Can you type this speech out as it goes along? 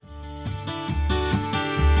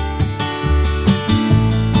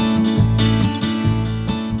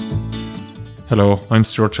Hello, I'm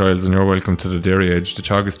Stuart Childs and you're welcome to the Dairy Edge, the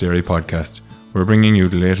Teagasc Dairy podcast. We're bringing you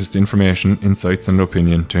the latest information, insights and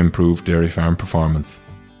opinion to improve dairy farm performance.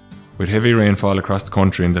 With heavy rainfall across the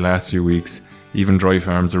country in the last few weeks, even dry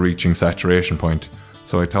farms are reaching saturation point,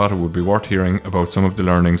 so I thought it would be worth hearing about some of the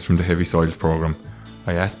learnings from the Heavy Soils programme.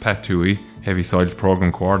 I asked Pat Toohey, Heavy Soils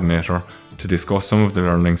programme coordinator, to discuss some of the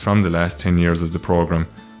learnings from the last 10 years of the programme,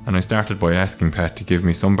 and I started by asking Pat to give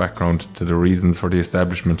me some background to the reasons for the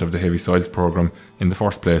establishment of the Heavy Soils programme in the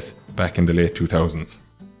first place back in the late 2000s.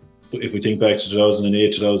 If we think back to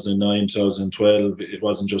 2008, 2009, 2012, it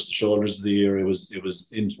wasn't just the shoulders of the year. It was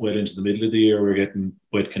well into the middle of the year. We were getting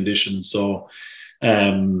wet conditions. So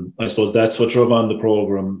I suppose that's what drove on the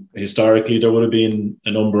programme. Historically, there would have been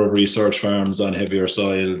a number of research farms on heavier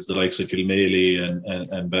soils, the likes of Kilmaley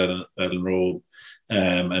and Ballinrobe,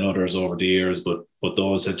 and others over the years, but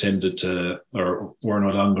those had tended to, or were no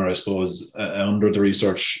longer, I suppose, under the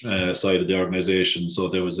research side of the organisation. So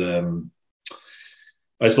there was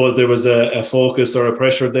I suppose there was a focus or a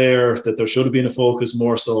pressure there that there should have been a focus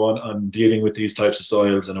more so on dealing with these types of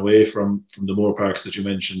soils and away from the moor parks that you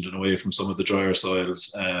mentioned and away from some of the drier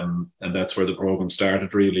soils. And that's where the programme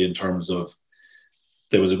started really, in terms of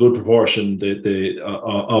there was a good proportion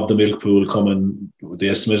of the milk pool coming, the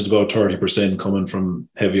estimate is about 30% coming from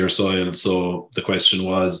heavier soils. So the question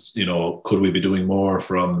was, could we be doing more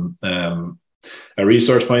from a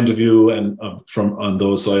research point of view and on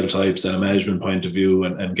those soil types and a management point of view,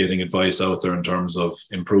 and getting advice out there in terms of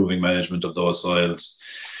improving management of those soils.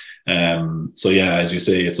 So yeah, as you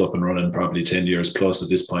say, it's up and running probably 10 years plus at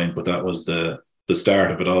this point, but that was the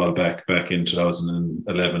start of it all back in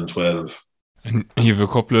 2011, 12. And you've a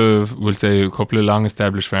couple of long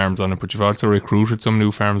established farms on it, but you've also recruited some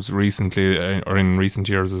new farms recently or in recent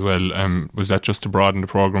years as well. Was that just to broaden the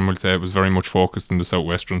programme? We'll say it was very much focused on the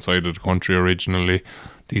southwestern side of the country originally.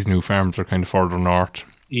 These new farms are kind of further north.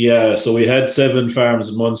 Yeah, so we had 7 farms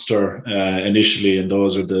in Munster initially, and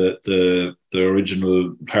those are the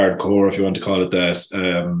original hardcore, if you want to call it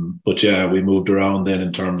that. But yeah, we moved around then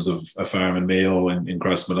in terms of a farm in Mayo in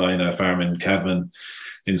Crossmolina, a farm in Cavan,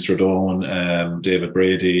 in Stradone, David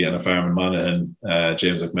Brady, and a farm in Monaghan,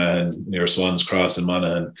 James McMahon, near Swans Cross in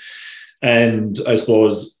Monaghan. And I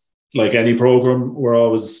suppose, like any programme, we're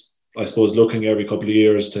always, I suppose, looking every couple of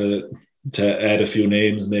years to add a few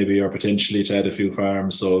names maybe, or potentially to add a few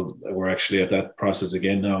farms. So we're actually at that process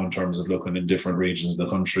again now in terms of looking in different regions of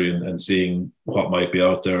the country and seeing what might be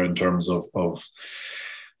out there in terms of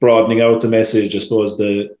broadening out the message. I suppose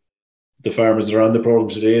the farmers that are on the programme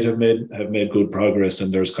to date have made good progress,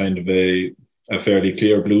 and there's kind of a fairly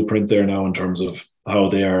clear blueprint there now in terms of how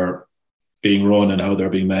they are being run and how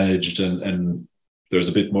they're being managed, and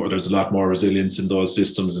there's a lot more resilience in those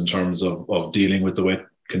systems in terms of dealing with the wet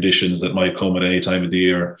conditions that might come at any time of the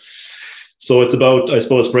year. So it's about, I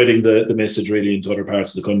suppose, spreading the message really into other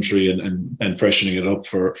parts of the country and freshening it up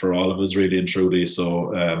for all of us really and truly.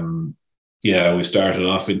 So yeah, we started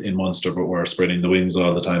off in Munster, but we're spreading the wings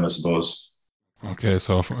all the time, I suppose. Okay,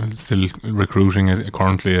 so still recruiting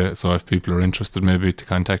currently. So if people are interested, maybe to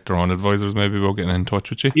contact their own advisors, maybe we'll get in touch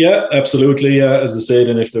with you. Yeah, absolutely. Yeah, as I said,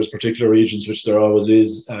 and if there's particular regions, which there always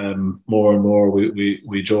is, more and more,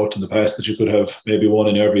 we joked in the past that you could have maybe one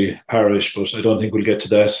in every parish, but I don't think we'll get to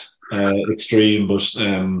that extreme. But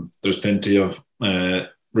there's plenty of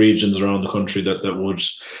regions around the country that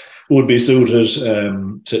would be suited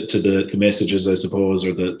to the messages, I suppose,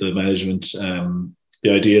 or the management, the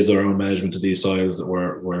ideas around management of these soils that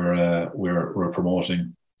we're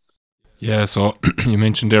promoting. Yeah, so you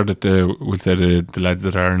mentioned there that the lads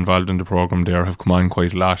that are involved in the programme there have come on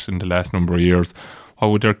quite a lot in the last number of years. What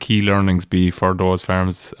would their key learnings be for those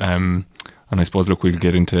farms? And I suppose, look, we'll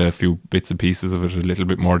get into a few bits and pieces of it, a little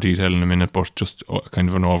bit more detail in a minute, but just kind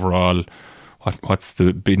of an overall, what's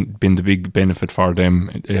been the big benefit for them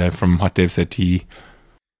from what they've said to you?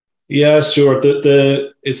 Yeah, sure.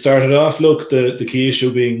 It started off, look, the key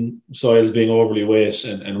issue being soils being overly wet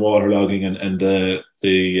and waterlogging, and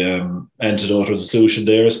the antidote or the solution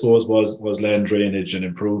there, I suppose, was land drainage and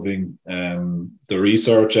improving the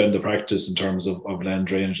research and the practice in terms of land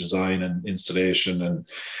drainage design and installation. And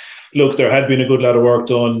look, there had been a good lot of work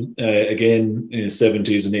done again in the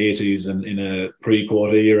 70s and 80s and in a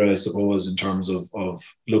pre-quota era, I suppose, in terms of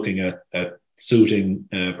looking at suiting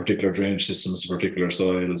particular drainage systems to particular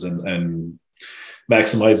soils and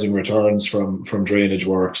maximizing returns from drainage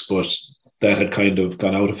works, but that had kind of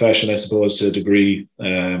gone out of fashion, I suppose, to a degree.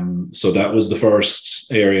 So that was the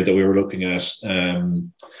first area that we were looking at.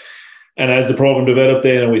 And as the program developed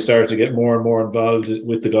then and we started to get more and more involved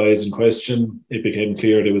with the guys in question, it became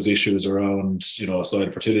clear there was issues around,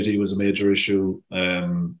 soil fertility was a major issue.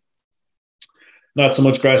 not so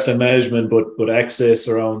much grassland management, but access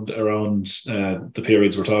around the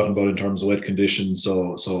periods we're talking about in terms of wet conditions.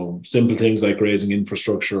 So simple things like grazing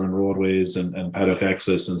infrastructure and roadways and paddock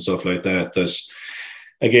access and stuff like that. That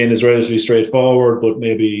again is relatively straightforward, but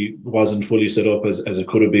maybe wasn't fully set up as it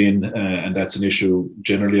could have been, and that's an issue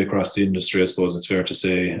generally across the industry. I suppose it's fair to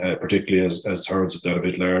say, particularly as herds have got a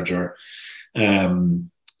bit larger.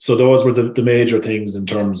 So those were the major things in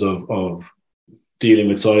terms of dealing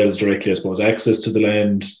with soils directly, I suppose, access to the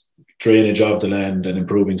land, drainage of the land, and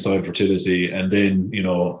improving soil fertility. And then,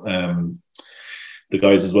 the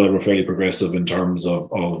guys as well were fairly progressive in terms of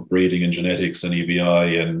breeding and genetics and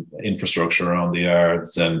EBI and infrastructure around the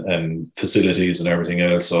yards and facilities and everything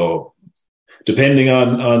else. So depending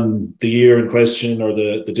on the year in question or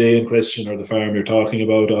the day in question or the farm you're talking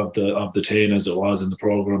about of the 10 as it was in the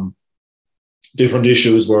program, different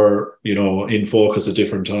issues were, in focus at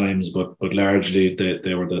different times, but largely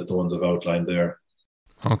they were the ones I've outlined there.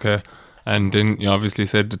 Okay. And then you obviously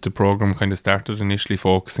said that the programme kind of started initially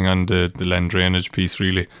focusing on the land drainage piece,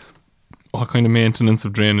 really. What kind of maintenance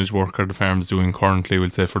of drainage work are the farms doing currently?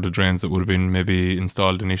 We'll say for the drains that would have been maybe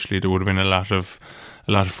installed initially, there would have been a lot of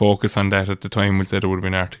focus on that at the time. We'll say there would have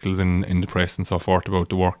been articles in the press and so forth about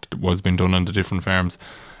the work that was being done on the different farms.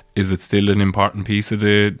 Is it still an important piece of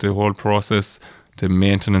the whole process, the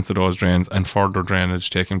maintenance of those drains and further drainage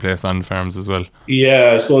taking place on the farms as well?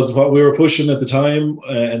 Yeah, I suppose what we were pushing at the time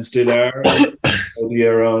and still are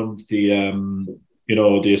around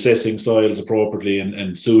the assessing soils appropriately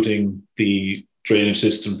and suiting the drainage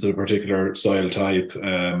system to a particular soil type,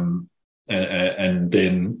 and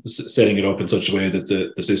then setting it up in such a way that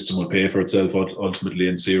the system will pay for itself ultimately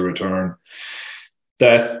and see a return.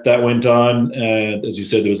 That went on. As you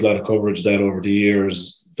said, there was a lot of coverage of that over the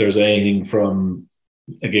years. There's anything from,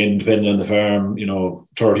 again, depending on the farm,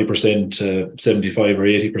 30% to 75 or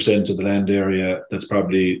 80% of the land area that's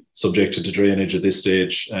probably subjected to drainage at this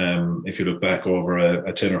stage, if you look back over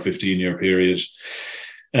a 10 or 15 year period.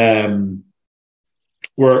 I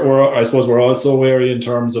suppose we're also wary in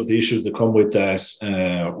terms of the issues that come with that.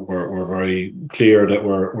 We're very clear that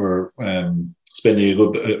we're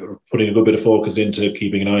putting a good bit of focus into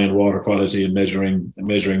keeping an eye on water quality and measuring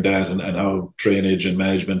that and how drainage and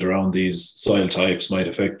management around these soil types might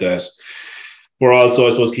affect that. We're also,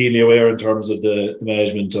 I suppose, keenly aware in terms of the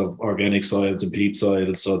management of organic soils and peat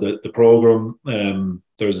soils. So the program,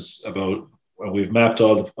 we've mapped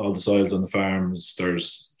all the soils on the farms.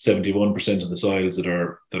 There's 71% of the soils that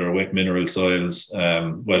are wet mineral soils.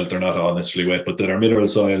 Well, they're not all necessarily wet, but that are mineral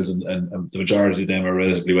soils, and the majority of them are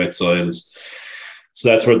relatively wet soils. So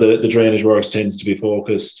that's where the drainage works tends to be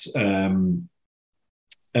focused. And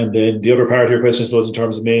then the other part of your question, I suppose, in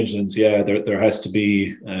terms of maintenance, there has to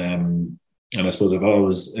be, and I suppose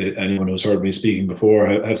anyone who's heard me speaking before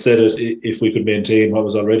have said it, if we could maintain what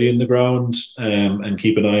was already in the ground and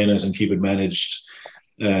keep an eye on it and keep it managed,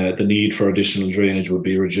 the need for additional drainage would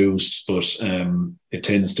be reduced. But it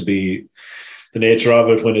tends to be the nature of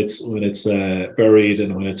it when it's buried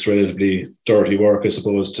and when it's relatively dirty work, I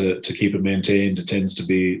suppose, to keep it maintained. It tends to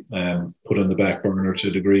be put on the back burner to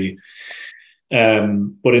a degree.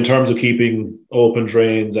 But in terms of keeping open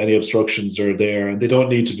drains, any obstructions are there, and they don't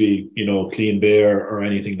need to be, clean bare or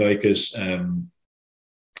anything like it.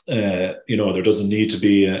 There doesn't need to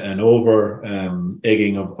be an over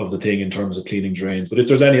egging of the thing in terms of cleaning drains. But if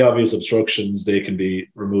there's any obvious obstructions, they can be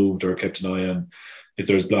removed or kept an eye on. If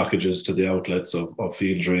there's blockages to the outlets of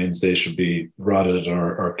field drains, they should be rotted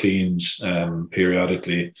or cleaned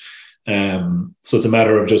periodically. So it's a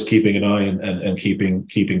matter of just keeping an eye and keeping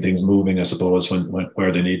things moving, I suppose,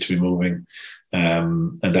 where they need to be moving.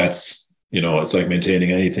 And that's, it's like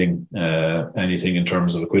maintaining anything in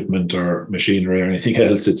terms of equipment or machinery or anything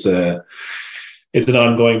else. It's an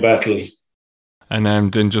ongoing battle. And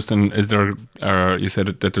then you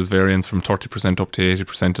said that there's variance from 30% up to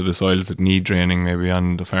 80% of the soils that need draining, maybe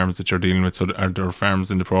on the farms that you're dealing with. So are there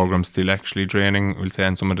farms in the programme still actually draining, we'll say,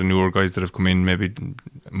 and some of the newer guys that have come in maybe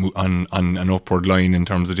on an upward line in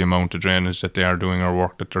terms of the amount of drainage that they are doing or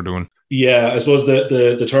work that they're doing? Yeah, I suppose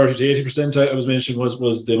the 30 to 80% I was mentioning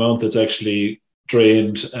was the amount that's actually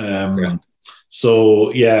drained.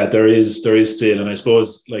 So yeah, there is still, and I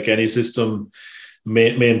suppose like any system,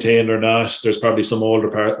 maintained or not, there's probably some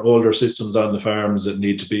older systems on the farms that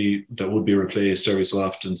would be replaced every so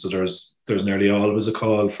often. So there's nearly always a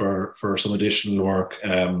call for some additional work.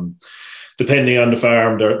 Depending on the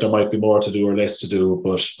farm, there might be more to do or less to do,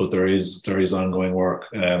 but there is ongoing work,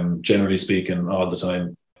 generally speaking, all the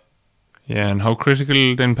time. Yeah, and how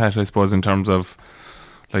critical then, Pat, I suppose, in terms of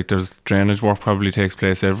like there's drainage work probably takes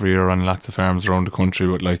place every year on lots of farms around the country,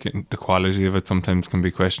 but like the quality of it sometimes can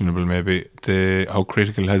be questionable. Maybe how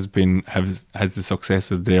critical has the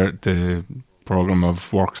success of the program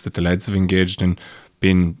of works that the lads have engaged in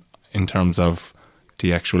been in terms of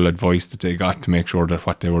the actual advice that they got to make sure that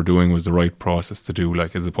what they were doing was the right process to do,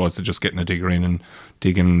 like as opposed to just getting a digger in and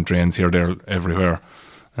digging drains here, there, everywhere.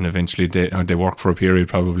 And eventually they work for a period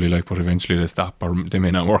probably, like, but eventually they stop, or they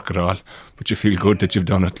may not work at all, but you feel good that you've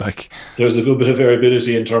done it. Like, there's a good bit of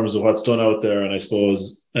variability in terms of what's done out there, and I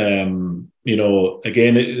suppose again,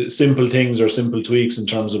 simple things or simple tweaks in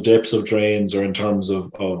terms of depths of drains, or in terms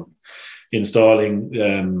of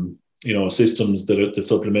installing systems that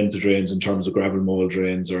supplement the drains in terms of gravel mold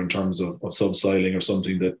drains, or in terms of subsoiling, or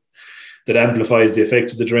something that amplifies the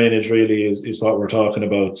effect of the drainage, really is what we're talking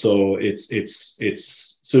about. So it's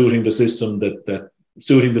suiting the system, that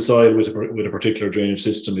suiting the soil with a particular drainage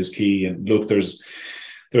system is key. And look, there's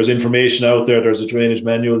information out there. There's a drainage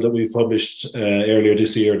manual that we've published earlier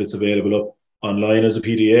this year that's available up online as a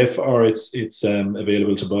PDF, or it's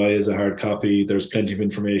available to buy as a hard copy. There's plenty of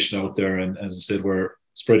information out there, and as I said, we're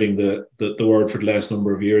spreading the word for the last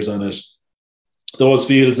number of years on it. Those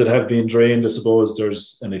fields that have been drained, I suppose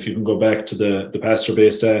and if you can go back to the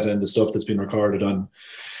pasture-based data and the stuff that's been recorded on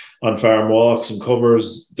farm walks and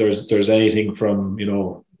covers, there's anything from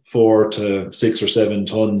 4 to 6 or 7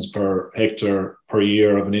 tons per hectare per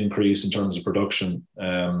year of an increase in terms of production.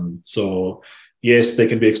 So yes, they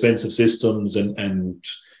can be expensive systems, and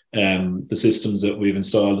the systems that we've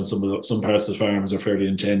installed in some parts of the farms are fairly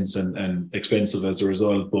intense and expensive as a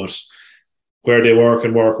result. But where they work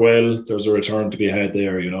and work well, there's a return to be had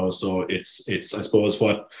there. So it's I suppose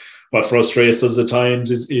what frustrates us at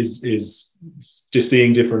times is just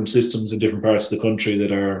seeing different systems in different parts of the country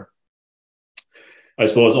that are, I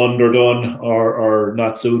suppose, underdone or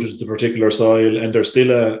not suited to the particular soil, and there's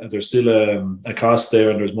still a cost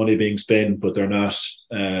there, and there's money being spent, but they're not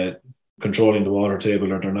controlling the water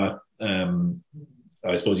table, or they're not,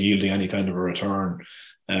 I suppose, yielding any kind of a return.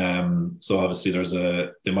 So obviously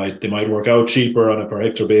they might work out cheaper on a per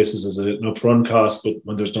hectare basis as an upfront cost, but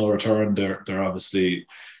when there's no return, they're obviously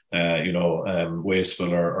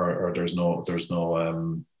wasteful, or there's no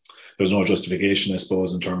justification, I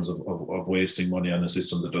suppose, in terms of wasting money on a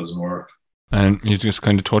system that doesn't work. And you just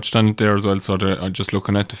kind of touched on it there as well. So just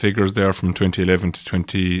looking at the figures there from 2011 to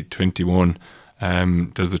 2021,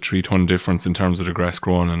 there's a 3-ton difference in terms of the grass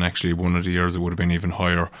grown, and actually one of the years it would have been even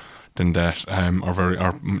higher than that,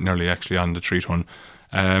 or nearly actually on the 3-ton.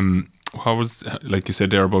 What was, like you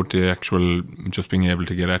said there, about the actual just being able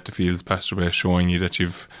to get at the fields pasture based, showing you that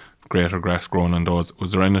you've greater grass grown on those?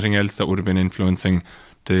 Was there anything else that would have been influencing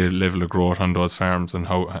the level of growth on those farms, and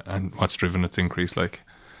what's driven its increase? Like,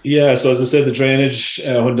 yeah, so as I said, the drainage,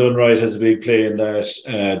 when done right, has a big play in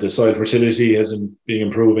that. The soil fertility hasn't been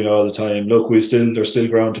improving all the time. Look, there's still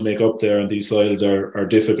ground to make up there, and these soils are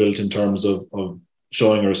difficult in terms of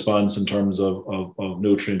showing a response in terms of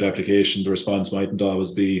nutrient application. The response mightn't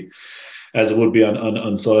always be as it would be on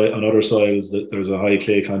other soils. That there's a high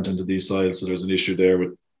clay content of these soils, so there's an issue there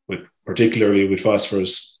with particularly with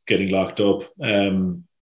phosphorus getting locked up.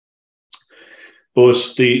 But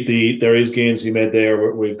there is gains to be made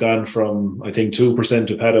there. We've gone from, I think, 2%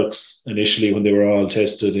 of paddocks initially when they were all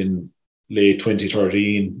tested in late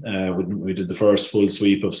 2013. We did the first full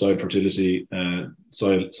sweep of soil fertility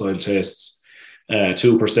soil tests.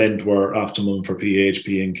 2% were optimum for pH,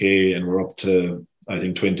 P and K, and we're up to, I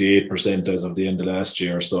think, 28% as of the end of last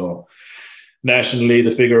year. So nationally,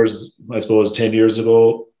 the figures, I suppose, 10 years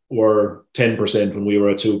ago were 10% when we were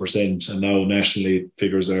at 2%, and now nationally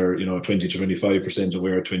figures are 20 to 25%, and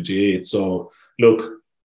we're at 28%. So look,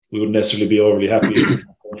 we wouldn't necessarily be overly happy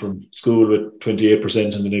from school with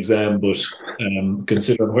 28% in an exam, but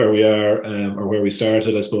considering where we are or where we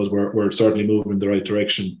started, I suppose we're certainly moving in the right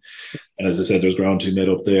direction. And as I said, there's ground to be made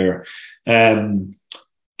up there.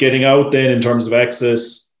 Getting out then in terms of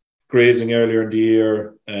access, grazing earlier in the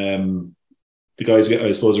year. The guys,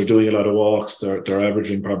 I suppose, are doing a lot of walks. They're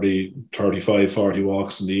averaging probably 35, 40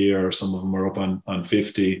 walks in the year. Some of them are up on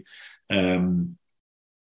 50.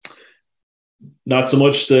 Not so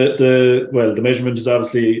much the measurement is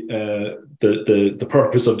obviously the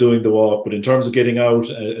purpose of doing the walk, but in terms of getting out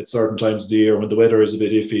at certain times of the year when the weather is a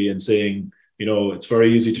bit iffy, and saying, it's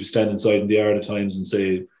very easy to stand inside in the yard at times and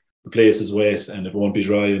say the place is wet and it won't be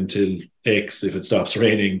dry until X if it stops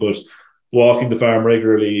raining. But walking the farm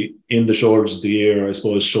regularly in the shoulders of the year, I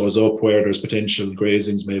suppose, shows up where there's potential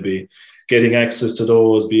grazings, maybe getting access to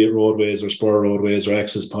those, be it roadways or spur roadways or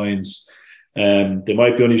access points. They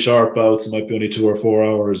might be only short bouts, it might be only 2 or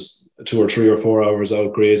 3 or 4 hours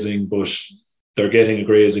out grazing, but they're getting a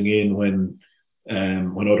grazing in when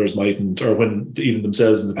others mightn't, or when even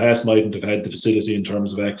themselves in the past mightn't have had the facility in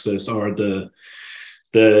terms of access or the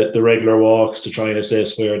regular walks to try and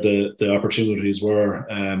assess where the opportunities were.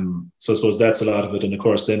 So I suppose that's a lot of it. And of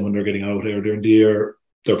course, then when they're getting out there during the year,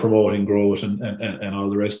 they're promoting growth and all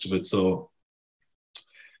the rest of it. So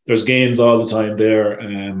there's gains all the time there,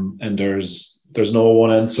 and there's no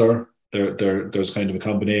one answer. There's kind of a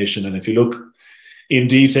combination. And if you look in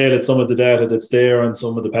detail at some of the data that's there on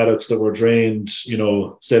some of the paddocks that were drained,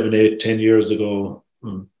 7, 8, 10 years ago,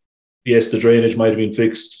 yes, the drainage might have been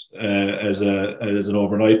fixed as an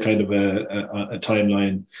overnight kind of a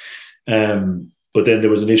timeline. But then there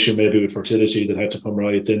was an issue maybe with fertility that had to come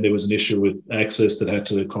right. Then there was an issue with access that had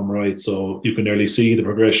to come right. So you can nearly see the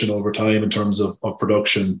progression over time in terms of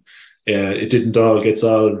production. It didn't all get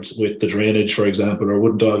solved with the drainage, for example, or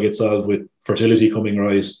wouldn't all get solved with fertility coming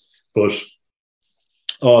right. But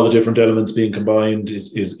all the different elements being combined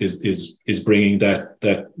is bringing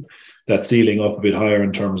that ceiling up a bit higher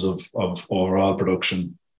in terms of overall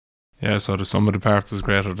production. Yeah, so the sum of the parts is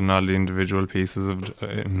greater than all the individual pieces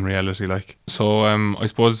in reality. So I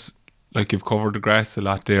suppose you've covered the grass a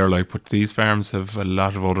lot there, but these farms have a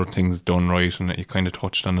lot of other things done right, and you kind of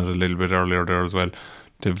touched on it a little bit earlier there as well.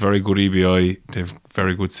 They have very good EBI, they have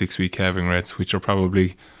very good 6-week calving rates, which are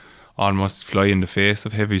probably almost fly in the face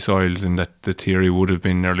of heavy soils, in that the theory would have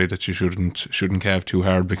been nearly that you shouldn't calve too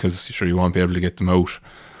hard because sure you won't be able to get them out.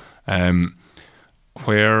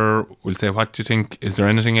 What do you think, is there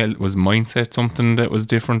anything else, was mindset something that was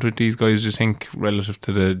different with these guys, do you think, relative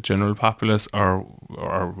to the general populace, or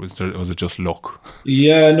was it just luck?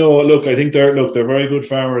 Yeah, no, look, I think they're very good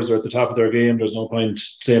farmers. They're at the top of their game. There's no point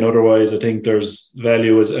saying otherwise. I think there's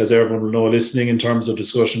value, as everyone will know listening, in terms of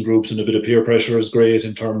discussion groups, and a bit of peer pressure is great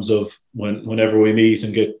in terms of whenever we meet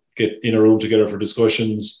and get in a room together for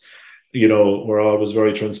discussions. We're always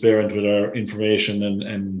very transparent with our information,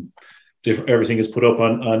 and everything is put up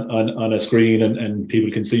on a screen, and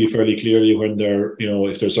people can see fairly clearly when they're,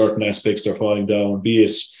 if there's certain aspects they're falling down, be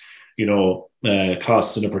it,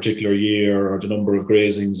 costs in a particular year, or the number of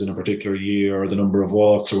grazings in a particular year, or the number of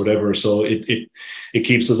walks or whatever. So it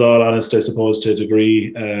keeps us all honest, I suppose, to a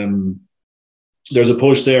degree. There's a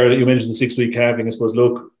push there. You mentioned the 6-week calving. I suppose,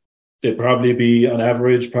 look, they'd probably be on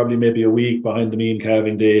average, probably maybe a week behind the mean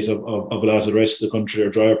calving date of a lot of the rest of the country, or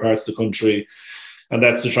drier parts of the country. And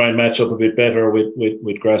that's to try and match up a bit better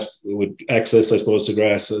with grass, with access, I suppose, to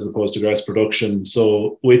grass as opposed to grass production.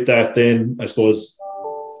 So with that, then I suppose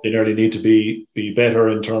they nearly need to be better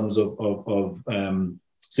in terms of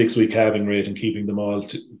 6-week calving rate, and keeping them all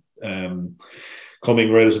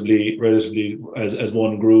coming relatively as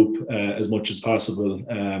one group as much as possible.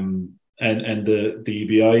 And the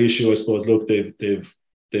EBI issue, I suppose, look,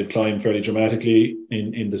 they've climbed fairly dramatically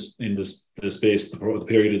in the space, the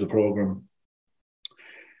period of the program.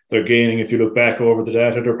 They're gaining, if you look back over the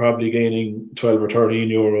data, they're probably gaining 12 or 13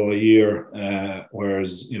 euro a year,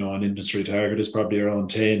 whereas an industry target is probably around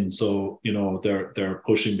 10. So they're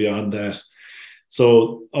pushing beyond that.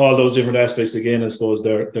 So all those different aspects, again, I suppose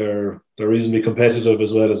they're reasonably competitive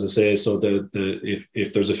as well, as I say. So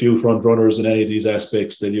if there's a few front runners in any of these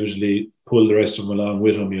aspects, they'll usually pull the rest of them along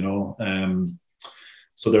with them.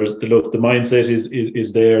 So there's the mindset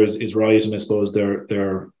is there, is right, and I suppose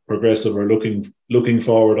they're progressive, or looking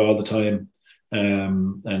forward all the time,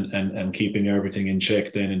 and keeping everything in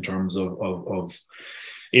check then in terms of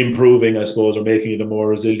improving, I suppose, or making it a more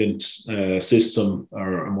resilient system,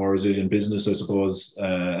 or a more resilient business, I suppose,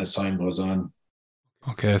 as time goes on.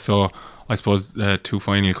 Okay, so I suppose 2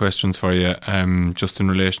 final questions for you. Just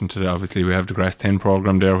in relation to obviously we have the Grass 10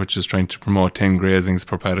 program there, which is trying to promote 10 grazings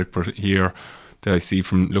per paddock per year. I see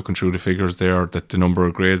from looking through the figures there that the number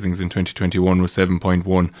of grazings in 2021 was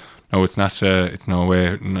 7.1. Now it's not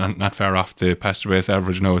not far off the pasture-based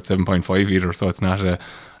average. Now it's 7.5 either, so it's not a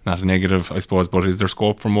negative, I suppose. But is there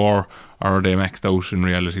scope for more, or are they maxed out in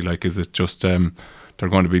reality? Is it just they're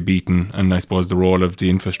going to be beaten? And I suppose the role of the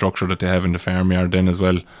infrastructure that they have in the farmyard then as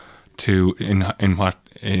well, in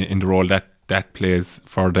the role that plays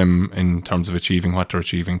for them in terms of achieving what they're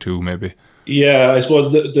achieving too, maybe. Yeah, I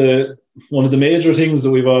suppose the one of the major things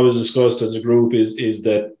that we've always discussed as a group is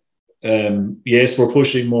that yes, we're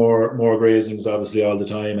pushing more grazings obviously all the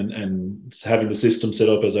time, and having the system set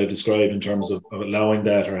up as I described in terms of allowing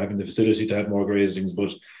that, or having the facility to have more grazings.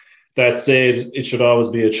 But that said, it should always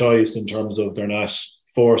be a choice in terms of they're not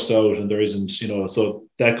forced out, and there isn't, so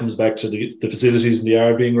that comes back to the facilities in the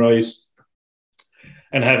yard being right,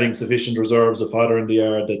 and having sufficient reserves of fodder in the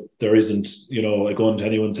yard, that there isn't, a gun to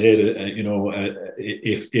anyone's head,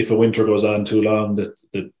 if a winter goes on too long, that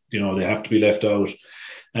they have to be left out.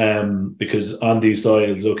 because on these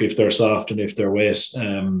soils, look, if they're soft and if they're wet,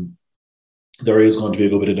 there is going to be a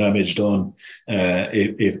good bit of damage done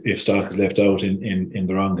if stock is left out in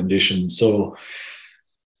the wrong conditions. So,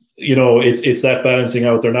 it's that balancing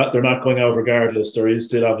out. They're not going out regardless. There is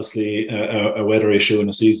still obviously a weather issue and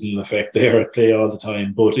a seasonal effect there at play all the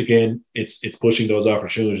time. But again, it's pushing those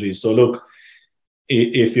opportunities. So look,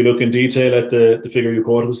 if you look in detail at the figure you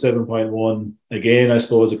quoted was 7.1, again, I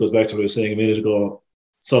suppose it goes back to what I was saying a minute ago.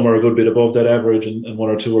 Some are a good bit above that average and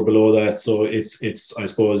one or two are below that. So it's I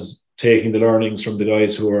suppose, taking the learnings from the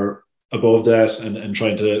guys who are above that and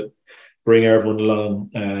trying to bring everyone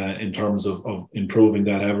along in terms of improving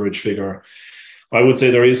that average figure. I would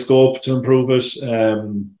say there is scope to improve it.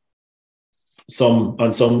 Some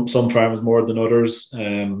farms more than others.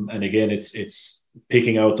 And again, it's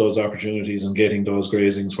picking out those opportunities and getting those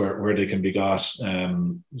grazings where they can be got.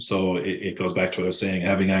 So it goes back to what I was saying,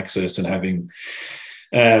 having access and having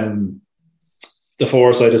the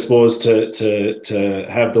foresight, I suppose, to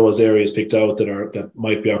have those areas picked out that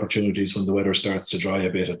might be opportunities when the weather starts to dry a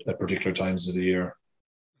bit at particular times of the year.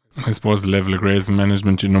 I suppose the level of grazing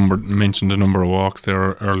management, you mentioned a number of walks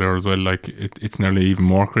there earlier as well. Like it's nearly even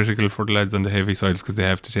more critical for the lads on the heavy soils because they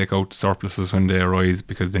have to take out the surpluses when they arise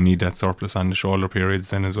because they need that surplus on the shoulder periods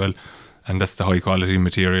then as well. And that's the high quality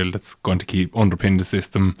material that's going to underpin the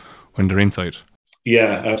system when they're inside.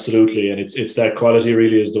 Yeah, absolutely. And it's that quality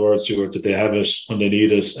really is the word, Stuart, that they have it when they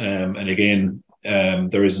need it. And again,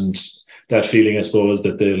 there isn't that feeling, I suppose,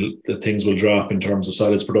 that things will drop in terms of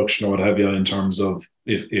solids production or what have you, in terms of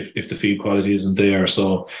if the feed quality isn't there.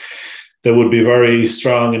 So they would be very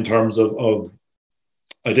strong in terms of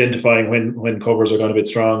identifying when covers are going to be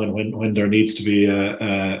strong and when there needs to be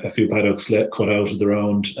a few paddocks cut out of the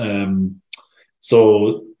round.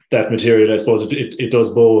 So that material, I suppose, it does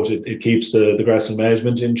both. It keeps the grassland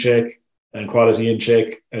management in check and quality in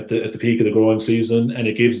check at the peak of the growing season, and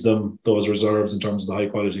it gives them those reserves in terms of the high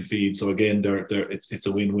quality feed. So again, it's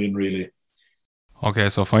a win-win really. Okay,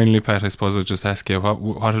 so finally, Pat, I suppose I'll just ask you,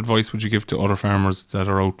 what advice would you give to other farmers that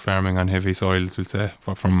are out farming on heavy soils, we'll say,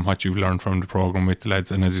 from what you've learned from the programme with the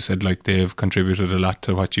lads? And as you said, like, they've contributed a lot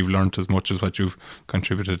to what you've learned as much as what you've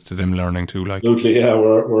contributed to them learning too. Like, absolutely, yeah,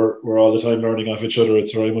 we're all the time learning off each other.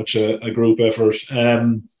 It's very much a group effort.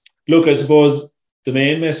 Look, I suppose the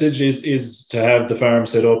main message is to have the farm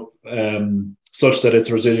set up such that it's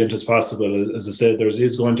resilient as possible. As I said, there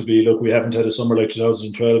is going to be, look, we haven't had a summer like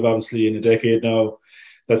 2012, obviously, in a decade now.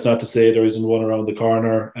 That's not to say there isn't one around the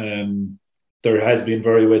corner. There has been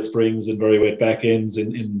very wet springs and very wet back ends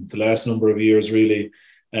in the last number of years, really,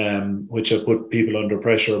 which have put people under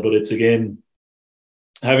pressure. But it's, again,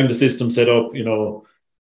 having the system set up, the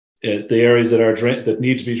areas that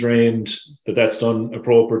need to be drained, that's done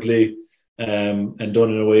appropriately and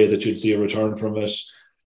done in a way that you'd see a return from it.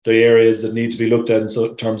 The areas that need to be looked at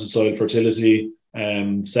in terms of soil fertility,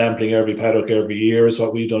 sampling every paddock every year is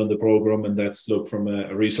what we've done in the programme, and that's looked from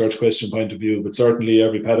a research question point of view. But certainly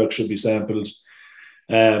every paddock should be sampled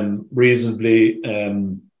reasonably,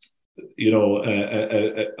 on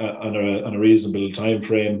a reasonable time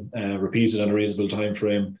frame, repeated on a reasonable time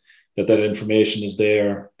frame. That information is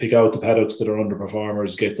there. Pick out the paddocks that are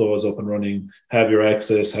underperformers, get those up and running. Have your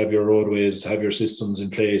access, have your roadways, have your systems in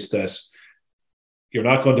place that you're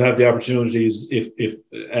not going to have the opportunities if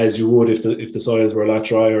as you would if the soils were a lot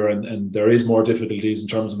drier and there is more difficulties in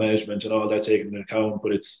terms of management and all that taken into account.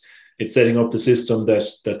 But it's setting up the system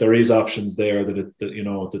that there is options there,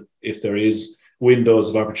 that if there is windows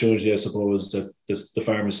of opportunity, I suppose, that the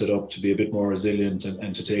farm is set up to be a bit more resilient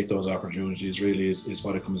and to take those opportunities really is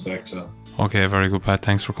what it comes back to. Okay, very good, Pat.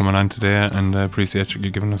 Thanks for coming on today and appreciate you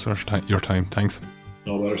giving us your time. Thanks.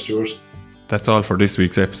 No bother, Stuart. That's all for this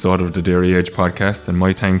week's episode of the Dairy Age podcast, and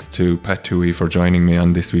my thanks to Pat Toohey for joining me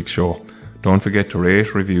on this week's show. Don't forget to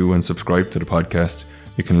rate, review and subscribe to the podcast.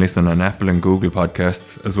 You can listen on Apple and Google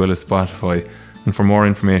Podcasts as well as Spotify, and for more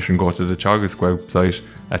information go to the Teagasc website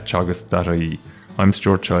at teagasc.ie. I'm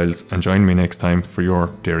Stuart Childs, and join me next time for your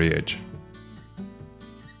Dairy Age.